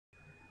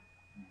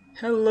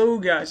Hello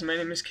guys, my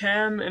name is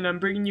Cam and I'm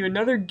bringing you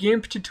another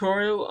GIMP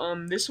tutorial.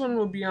 This one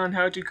will be on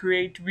how to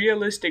create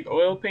realistic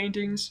oil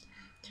paintings.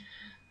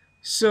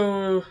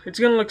 So it's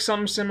going to look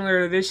something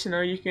similar to this.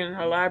 You can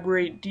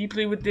elaborate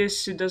deeply with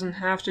this. It doesn't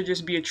have to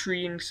just be a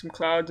tree and some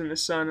clouds and the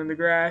sun and the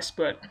grass,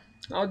 but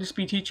I'll just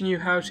be teaching you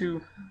how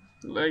to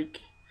do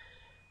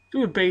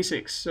the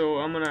basics. So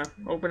I'm going to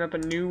open up a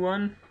new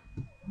one.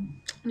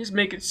 Just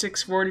make it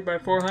 640 by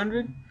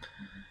 400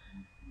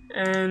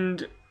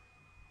 and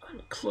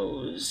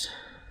close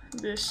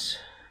this.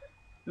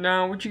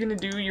 Now what you're going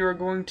to do, you're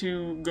going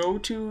to go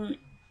to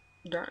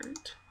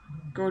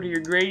your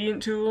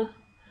gradient tool,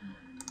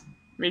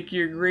 make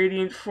your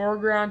gradient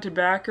foreground to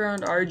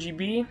background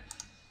RGB.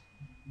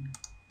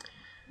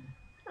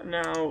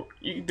 Now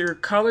their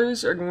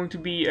colors are going to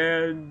be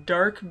a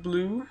dark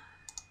blue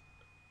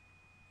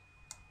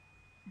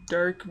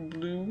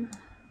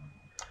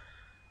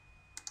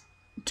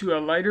to a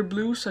lighter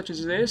blue such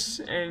as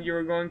this, and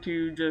you're going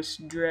to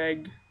just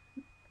drag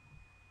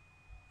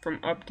from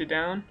up to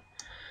down.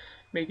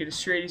 Make it as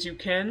straight as you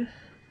can.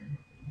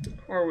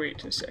 Or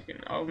wait a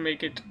second, I'll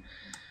make it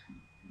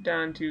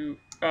down to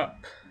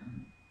up.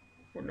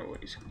 Or no,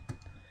 wait.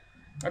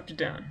 Up to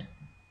down.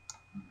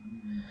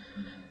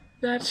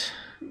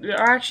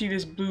 Actually,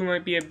 this blue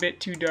might be a bit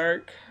too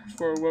dark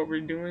for what we're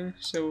doing,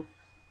 so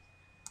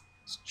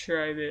let's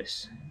try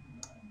this.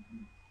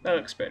 That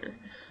looks better.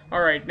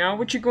 Alright, now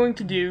what you're going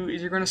to do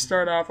is you're going to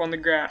start off on the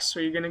grass. So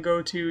you're going to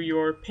go to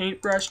your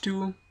paintbrush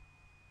tool,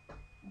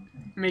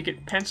 make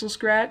it pencil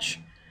scratch.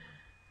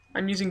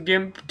 I'm using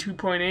GIMP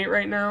 2.8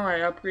 right now. I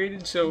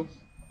upgraded, so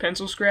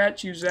pencil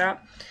scratch, use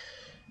that.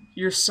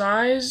 Your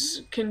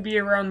size can be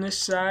around this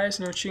size.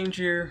 Now change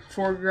your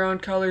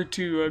foreground color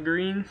to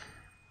green.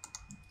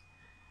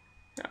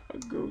 I'll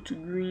go to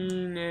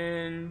green,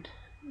 and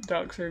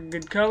that looks like a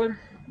good color.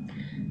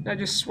 Now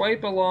just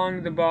swipe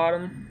along the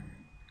bottom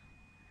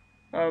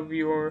of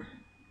your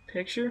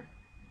picture.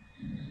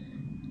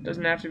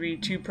 Doesn't have to be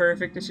too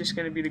perfect, it's just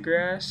going to be the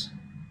grass.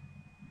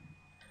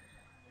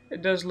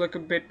 It does look a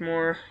bit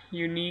more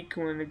unique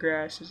when the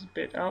grass is a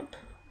bit up.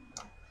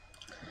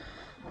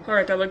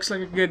 Alright, that looks like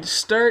a good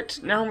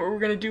start. Now what we're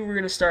going to do, we're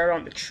going to start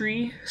on the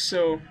tree.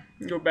 So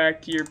go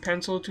back to your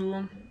pencil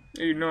tool,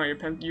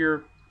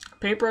 your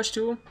paintbrush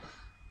tool.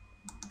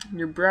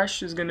 Your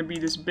brush is going to be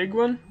this big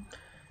one.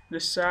 The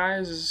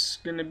size is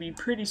going to be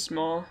pretty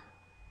small.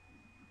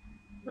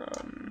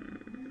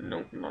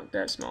 No, not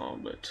that small,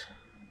 but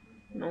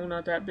no,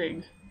 not that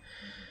big.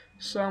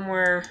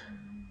 Somewhere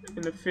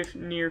in the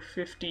near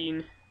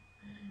 15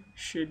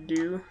 should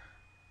do.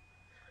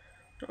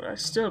 Oh,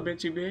 that's still a bit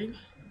too big.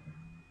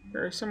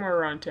 Or somewhere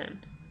around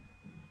 10,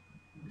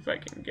 if I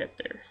can get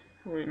there.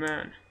 Holy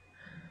man,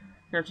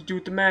 I have to do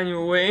it the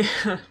manual way.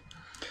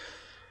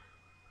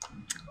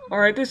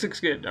 Alright, this looks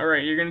good.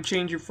 Alright, you're gonna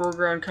change your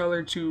foreground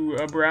color to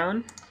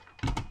brown,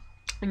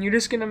 and you're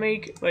just gonna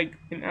make like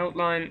an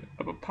outline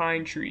of a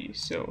pine tree.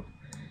 So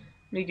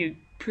make it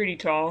pretty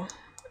tall.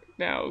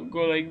 Now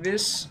go like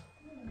this,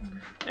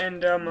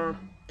 and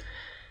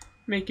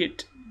make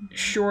it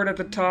short at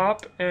the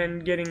top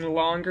and getting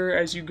longer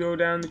as you go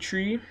down the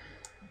tree.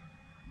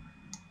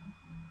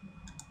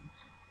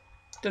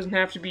 Doesn't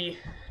have to be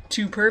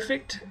too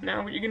perfect.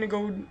 Now what you're gonna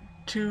go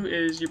to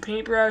is your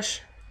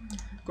paintbrush.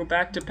 Go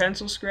back to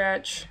pencil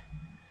scratch.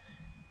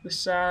 The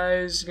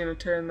size, gonna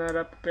turn that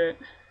up a bit.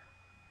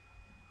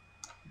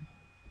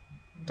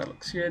 That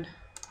looks good.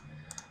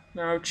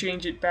 Now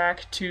change it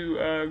back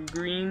to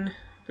green,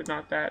 but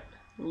not that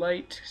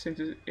light, since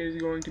it is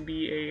going to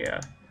be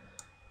a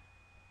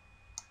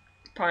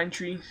pine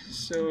tree.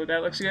 So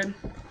that looks good.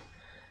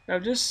 Now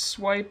just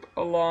swipe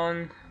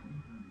along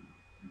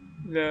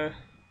the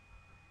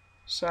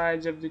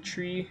sides of the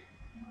tree.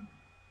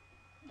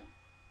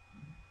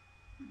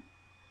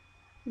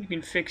 You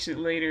can fix it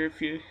later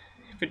if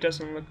it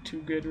doesn't look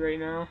too good right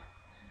now.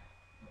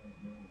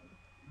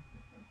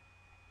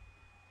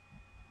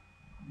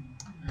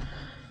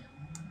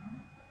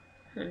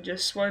 And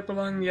just swipe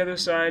along the other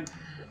side.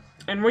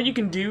 And what you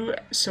can do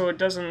so it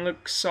doesn't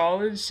look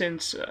solid,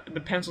 since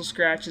the pencil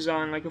scratch is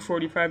on like a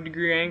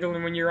 45-degree angle,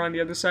 and when you're on the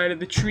other side of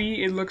the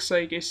tree it looks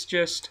like it's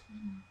just,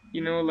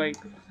 like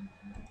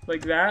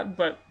that.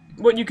 But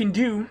what you can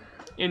do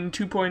in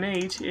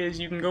 2.8 is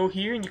you can go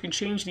here and you can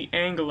change the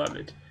angle of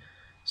it.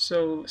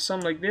 So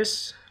something like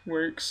this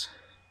works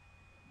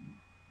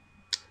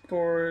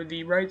for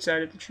the right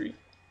side of the tree.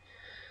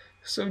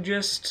 So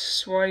just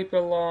swipe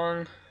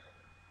along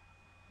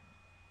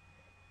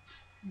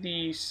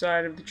the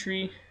side of the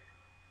tree.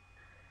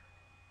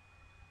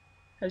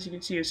 As you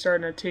can see, it's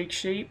starting to take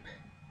shape.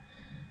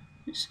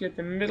 Just get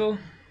the middle,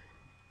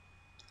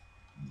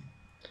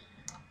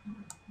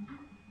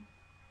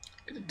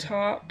 at the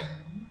top.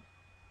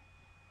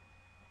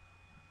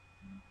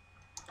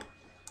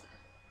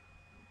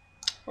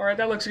 Alright,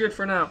 that looks good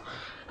for now.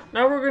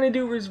 Now what we're going to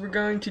do is we're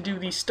going to do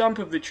the stump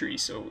of the tree.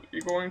 So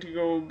you're going to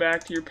go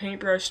back to your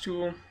paintbrush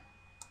tool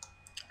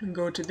and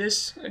go to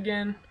this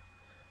again.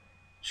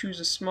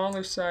 Choose a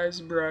smaller size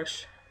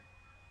brush.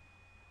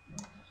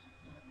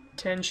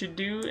 10 should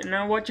do. And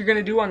now what you're going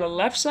to do on the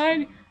left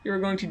side, you're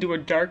going to do a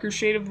darker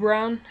shade of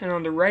brown, and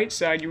on the right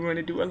side you're going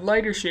to do a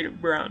lighter shade of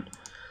brown.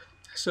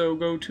 So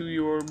go to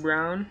your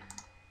brown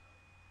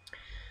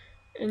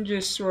and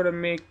just sort of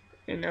make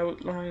an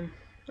outline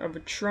of a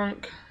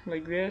trunk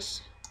like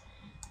this.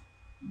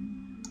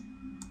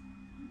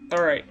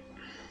 Alright,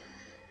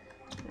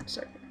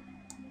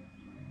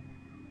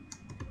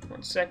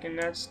 1 second,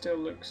 that still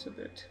looks a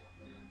bit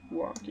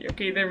wonky.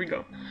 Okay, there we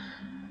go.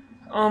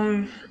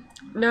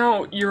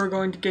 Now you're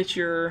going to get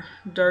your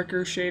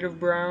darker shade of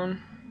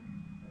brown.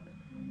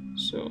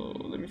 So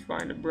let me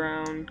find a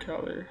brown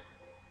color.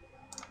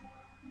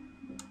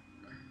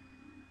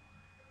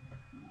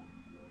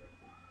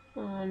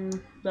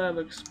 That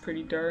looks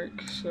pretty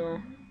dark, so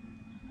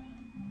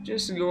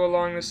just go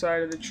along the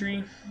side of the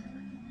tree.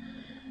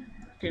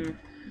 You can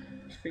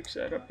fix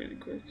that up really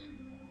quick.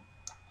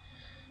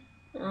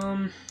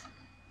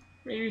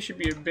 Maybe it should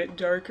be a bit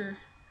darker.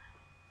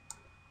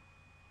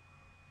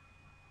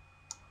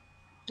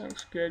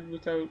 Looks good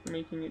without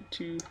making it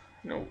too...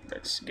 No,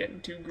 that's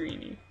getting too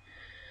greeny.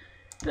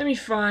 Let me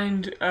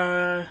find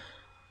a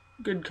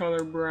good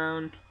color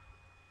brown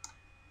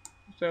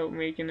without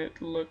making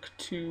it look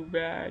too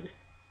bad.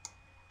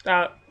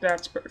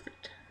 That's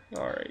perfect.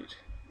 Alright.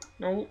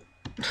 Nope.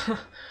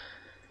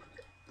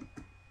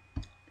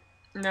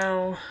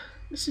 Now,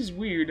 this is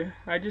weird.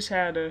 I just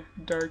had a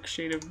dark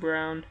shade of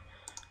brown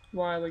a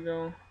while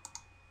ago.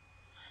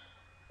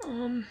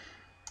 You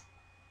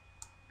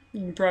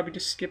can probably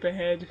just skip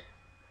ahead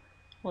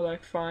while I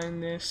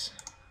find this.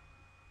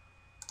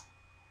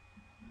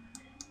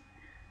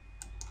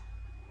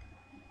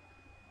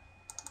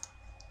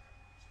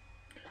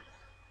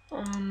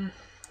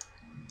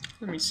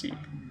 Let me see.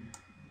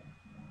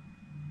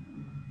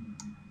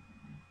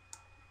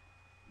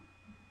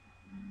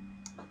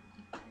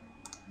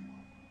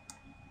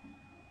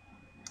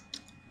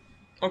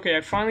 Okay,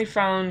 I finally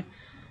found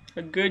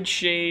a good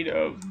shade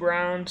of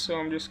brown, so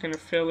I'm just gonna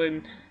fill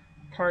in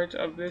part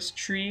of this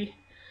tree.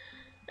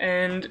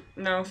 And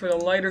now for the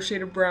lighter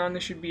shade of brown,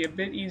 this should be a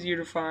bit easier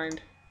to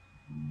find.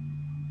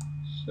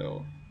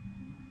 So,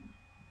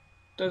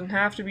 doesn't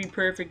have to be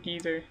perfect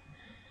either.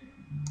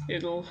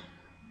 It'll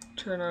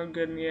turn out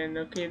good in the end.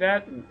 Okay,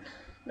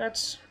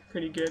 that's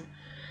pretty good.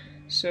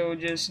 So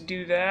just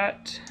do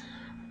that.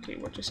 Okay,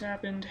 what just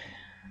happened?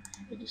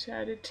 I just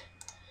had it.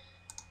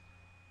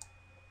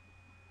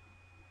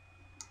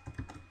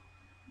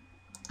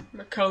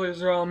 My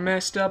colors are all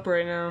messed up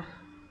right now.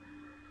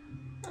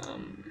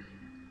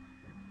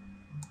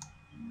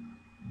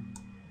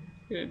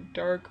 Get a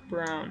dark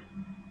brown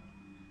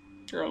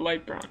or a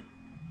light brown.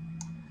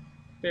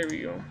 There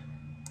we go.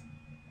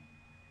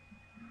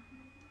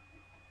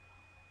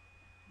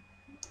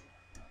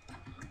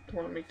 Don't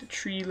want to make the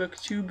tree look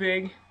too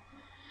big.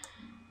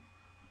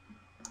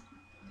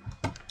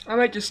 I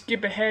might just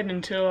skip ahead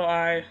until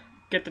I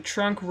get the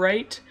trunk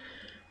right.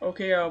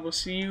 Okay, I will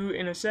see you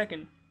in a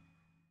second.